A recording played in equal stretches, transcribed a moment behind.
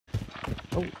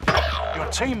Oh. Your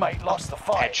teammate lost the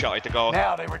fight. Headshotted the guy.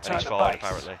 Now they return and he's to fine, base.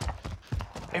 apparently.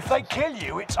 If they kill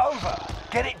you, it's over.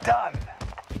 Get it done.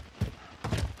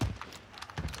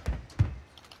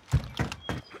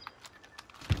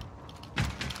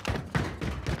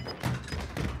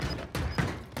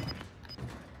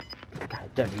 Okay,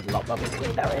 don't need a lot of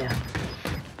it out here.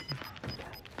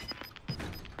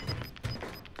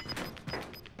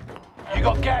 You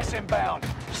got gas inbound.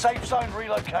 Safe zone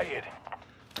relocated.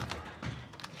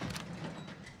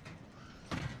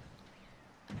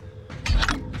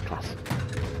 Class.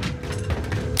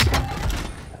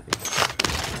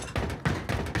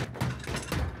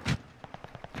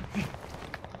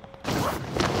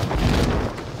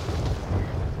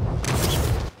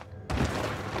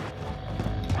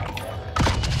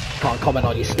 Can't comment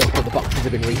on your stuff, but the boxes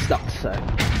have been restocked, so.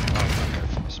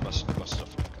 It's my stuff.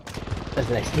 There's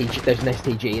an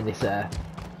STG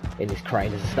in this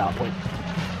crane as a start point.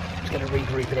 Just going to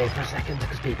regroup in here for a second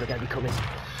because people are going to be coming.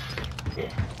 Yeah.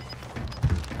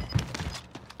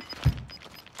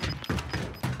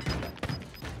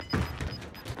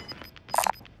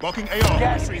 Walking AR.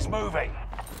 Gas is moving.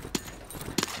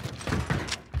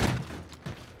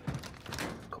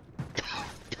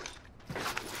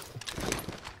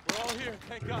 We're all here,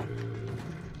 thank God.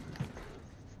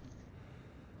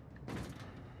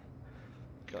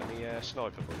 Got any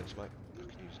sniper bullets, mate? I can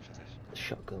use it for this.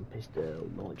 Shotgun, pistol,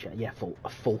 launcher. Yeah, a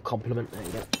full complement. There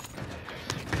you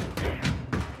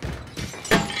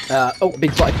go. Oh,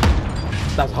 big spotted.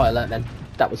 That was a high alert then.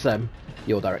 That was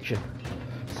your direction.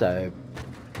 So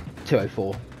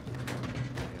 204.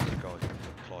 There's a guy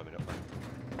climbing up, mate.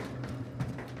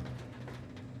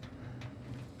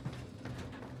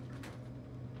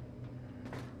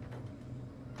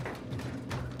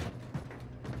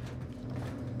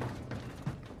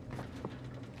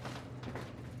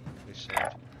 This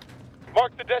side.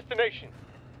 Mark the destination.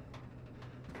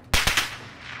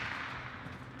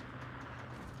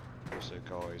 Also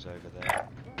guys over there.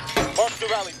 Mark the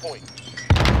rally point.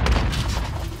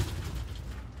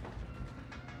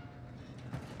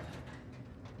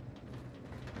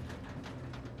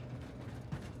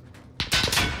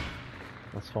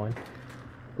 That's fine.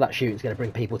 That shooting's going to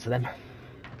bring people to them.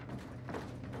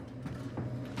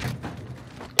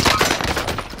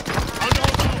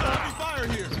 Fire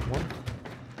here. One.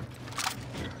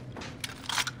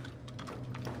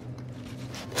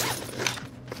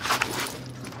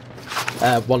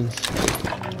 One's.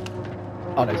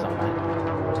 Oh no, it's not there.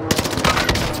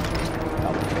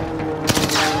 Oh.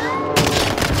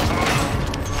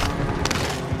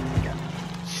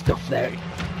 Stuff there.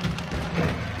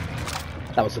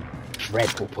 That was a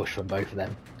dreadful push from both of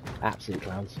them. Absolute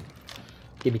clowns.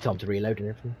 Give me time to reload and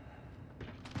everything.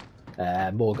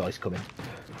 More guys coming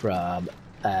from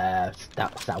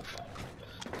south.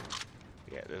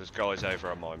 Yeah, there's guys over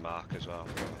on my mark as well.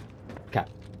 Okay.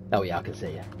 Oh yeah, I can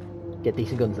see. Yeah. Get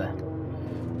decent guns there.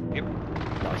 Yep.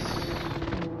 Nice.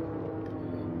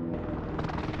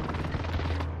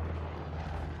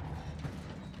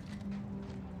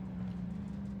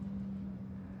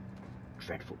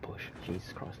 Dreadful push.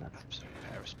 Jesus Christ, lads. Absolute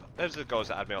pair of spot. Those are the guys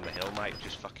that had me on the hill, mate.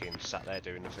 Just fucking sat there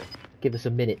doing nothing. Give us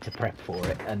a minute to prep for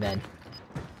it, and then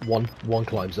one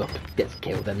climbs up, gets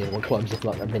killed, then the other one climbs up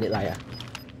like a minute later.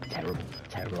 Terrible,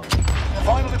 terrible.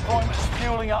 Final deployment's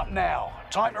fueling up now.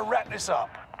 Time to wrap this up.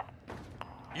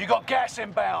 You got gas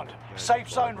inbound. Safe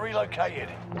zone relocated.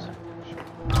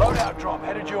 Loadout drop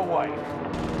headed your way.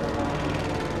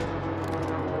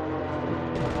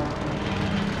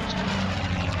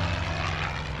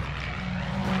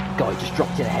 Guy just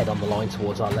dropped in ahead on the line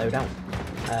towards our loadout.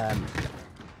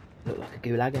 Looked like a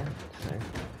gulager. So,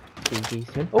 GG's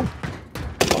to him. Oh,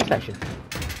 bomb station.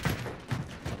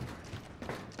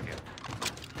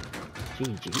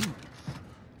 GG's.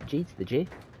 G to the G.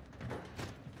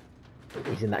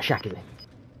 He's in that shack, isn't he?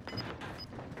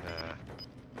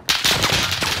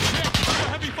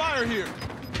 Heavy fire here.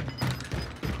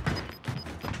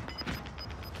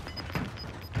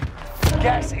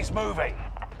 Gas is moving.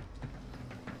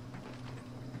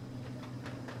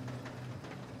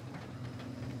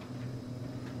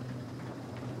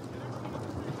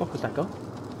 The fuck was that guy?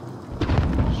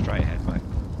 Straight ahead, mate.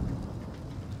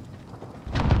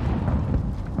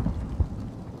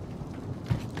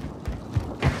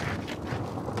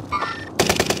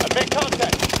 I made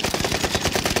contact.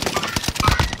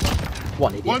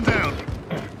 One idiot. One down.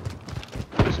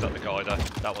 It's not the guy though.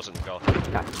 That wasn't the guy.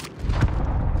 Okay.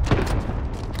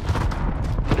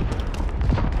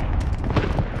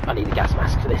 I need a gas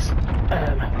mask for this.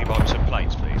 Can you buy me some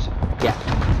plates, please? Yeah,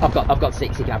 I've got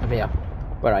 60 cab from here.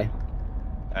 Where are you?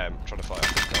 Trying to fire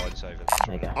some guides over.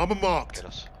 There you go. I'm a marked. Get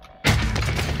us.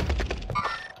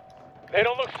 They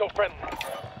don't look so friendly.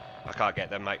 I can't get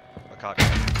them, mate. I can't get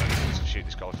them. I need to shoot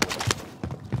this guy for me.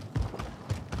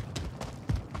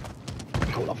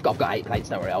 Cool, I've got 8 plates,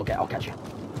 don't worry, I'll catch you.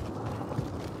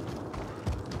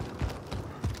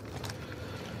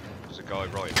 There's a guy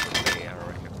right in front of me here, I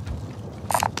reckon.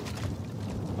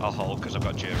 I'll hold because I've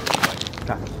got Jura, mate.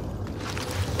 Okay.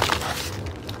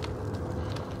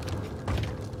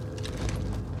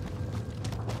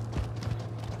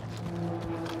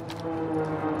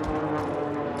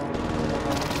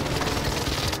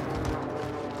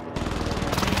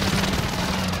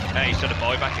 Hey, he's done a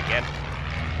buyback again.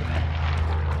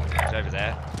 He's over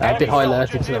there. A bit high alerted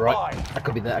soldiers to the right. nearby. That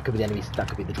could be the enemies. That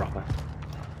could be the dropper.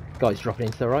 Guy's dropping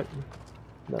into the right.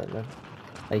 No.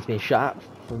 He's being shot at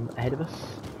from ahead of us.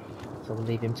 So we'll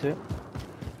leave him to it.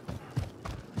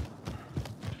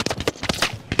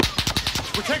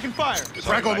 We're taking fire. Sorry,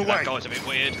 Frag on the mate, way. that guy's a bit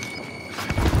weird.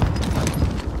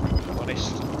 I'm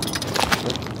honest.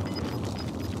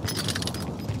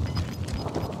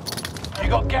 You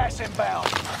got gas inbound.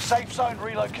 Safe zone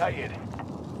relocated.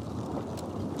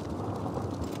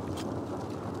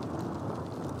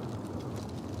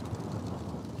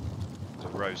 There's a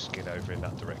rose skin over in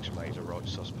that direction, mate. He's a right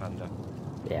sus panda.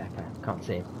 Yeah, okay. Can't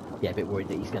see him. Yeah, a bit worried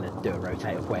that he's going to do a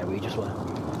rotate of where we just were. I've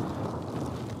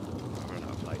run out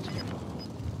of plates again.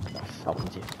 That's helping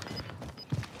to you.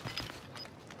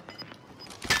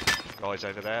 Guys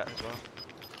over there as well.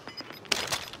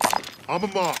 Armor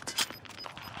marked.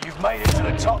 You've made it to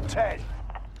the top 10.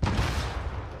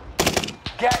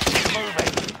 Gas is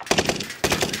moving.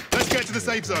 Let's get to the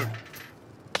safe zone.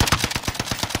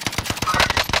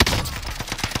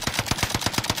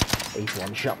 He's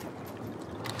one shot.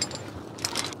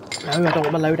 No, I don't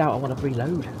want my loadout. I want to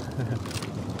reload.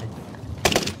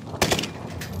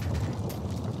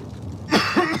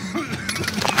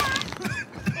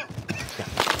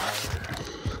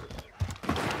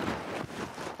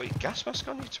 Put your gas mask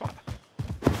on, you twat.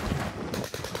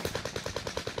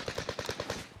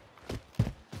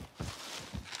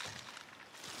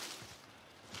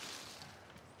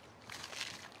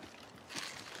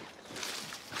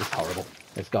 It's horrible.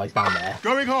 There's guys down there.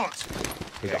 Going hot.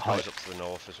 We Yeah, got high. guys up to the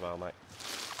north as well, mate.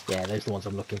 Yeah, those are the ones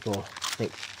I'm looking for. I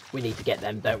think we need to get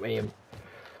them, don't we? You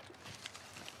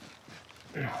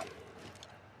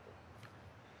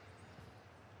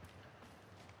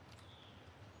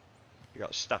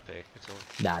got a Stappy at all?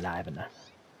 Nah, I haven't. No.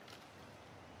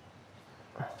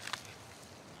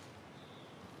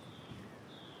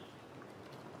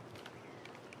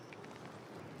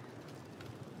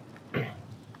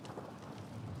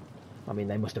 I mean,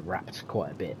 they must have wrapped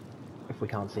quite a bit if we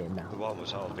can't see him now. The one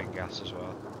was holding gas as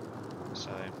well.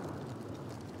 So,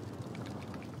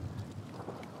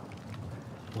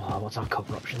 Wow, what's our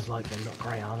cover options like? They're not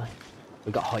great, are they?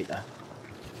 We've got height though.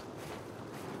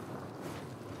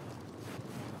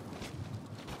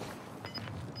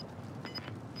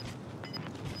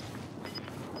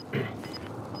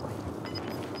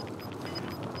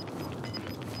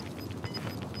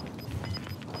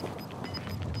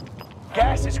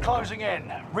 Gas is closing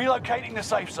in. Relocating the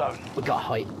safe zone. We got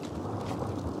height.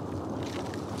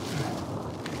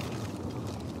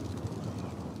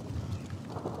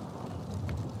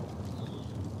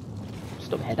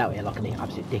 Stuck my head out here like an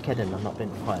absolute dickhead, and I'm not been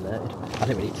high alerted. I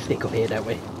think we need to stick up here, don't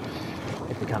we?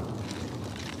 If we can.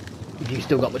 Have you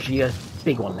still got much of your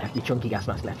big one left? Your chunky gas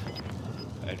mask left?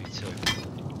 only 2.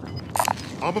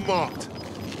 Armor marked.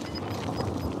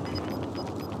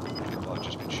 I've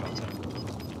just been shot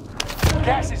at.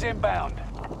 Gas is inbound.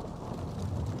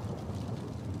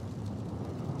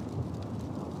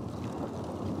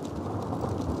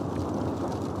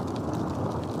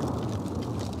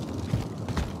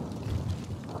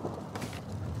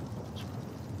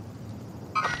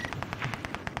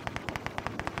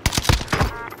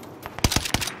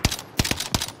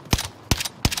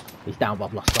 He's down, but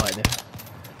I've lost sight of him.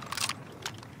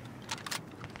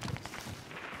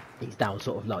 He's down,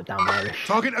 sort of like down there-ish.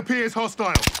 Target appears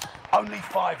hostile. Only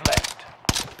 5 left.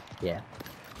 Yeah.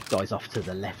 Guy's off to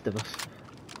the left of us.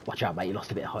 Watch out, mate, you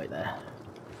lost a bit of height there.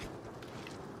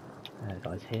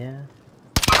 Guy's here.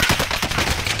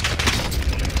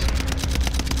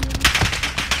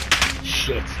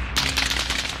 Shit.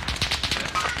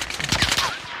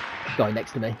 Guy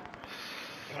next to me.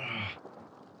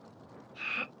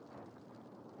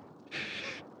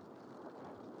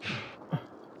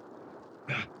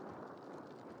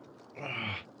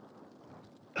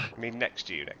 I mean, next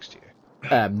to you.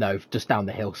 No, just down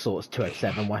the hill, sort of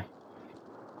 207 way.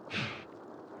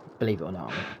 Believe it or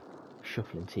not, I'm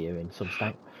shuffling to you in some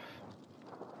state.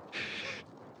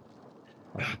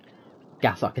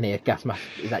 Gas, I can hear gas mask.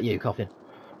 Is that you coughing?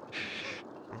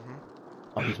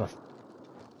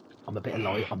 I'm a bit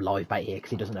alive. I'm live bait here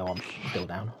because he doesn't know I'm still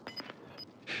down.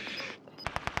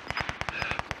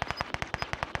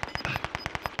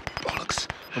 Bollocks.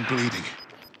 I'm bleeding.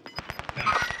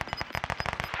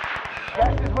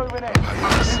 Gas is moving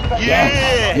in.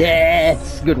 Yeah!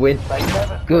 Yes! Good win. They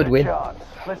never Good stood a win. chance.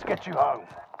 Let's get you home.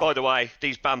 By the way,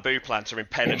 these bamboo plants are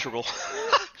impenetrable.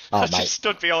 Oh, I mate. just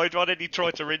stood behind one and he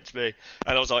tried to rinse me.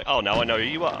 And I was like, oh, now I know who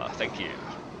you are. Thank you.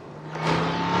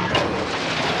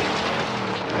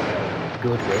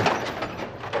 Good win.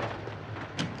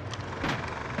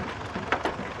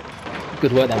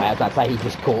 Good work there, mate. I was about to say he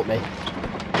just caught me.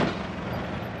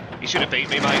 He should have beat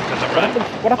me, mate, because I What ran.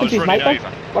 happened, what I happened was to his running mate, though?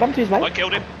 over. What happened to his mate? I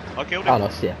killed him. I killed Oh, him.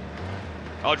 nice, yeah.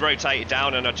 I'd rotated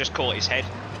down and I just caught his head.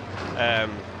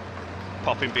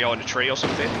 Popping behind a tree or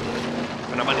something.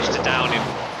 And I managed to down him.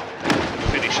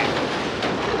 Finish him.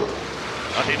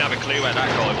 I didn't have a clue where that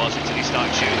guy was until he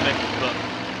started shooting me. But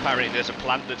apparently there's a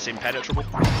plant that's impenetrable.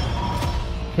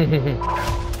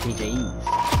 GG's.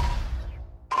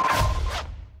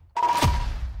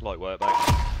 Light work, mate.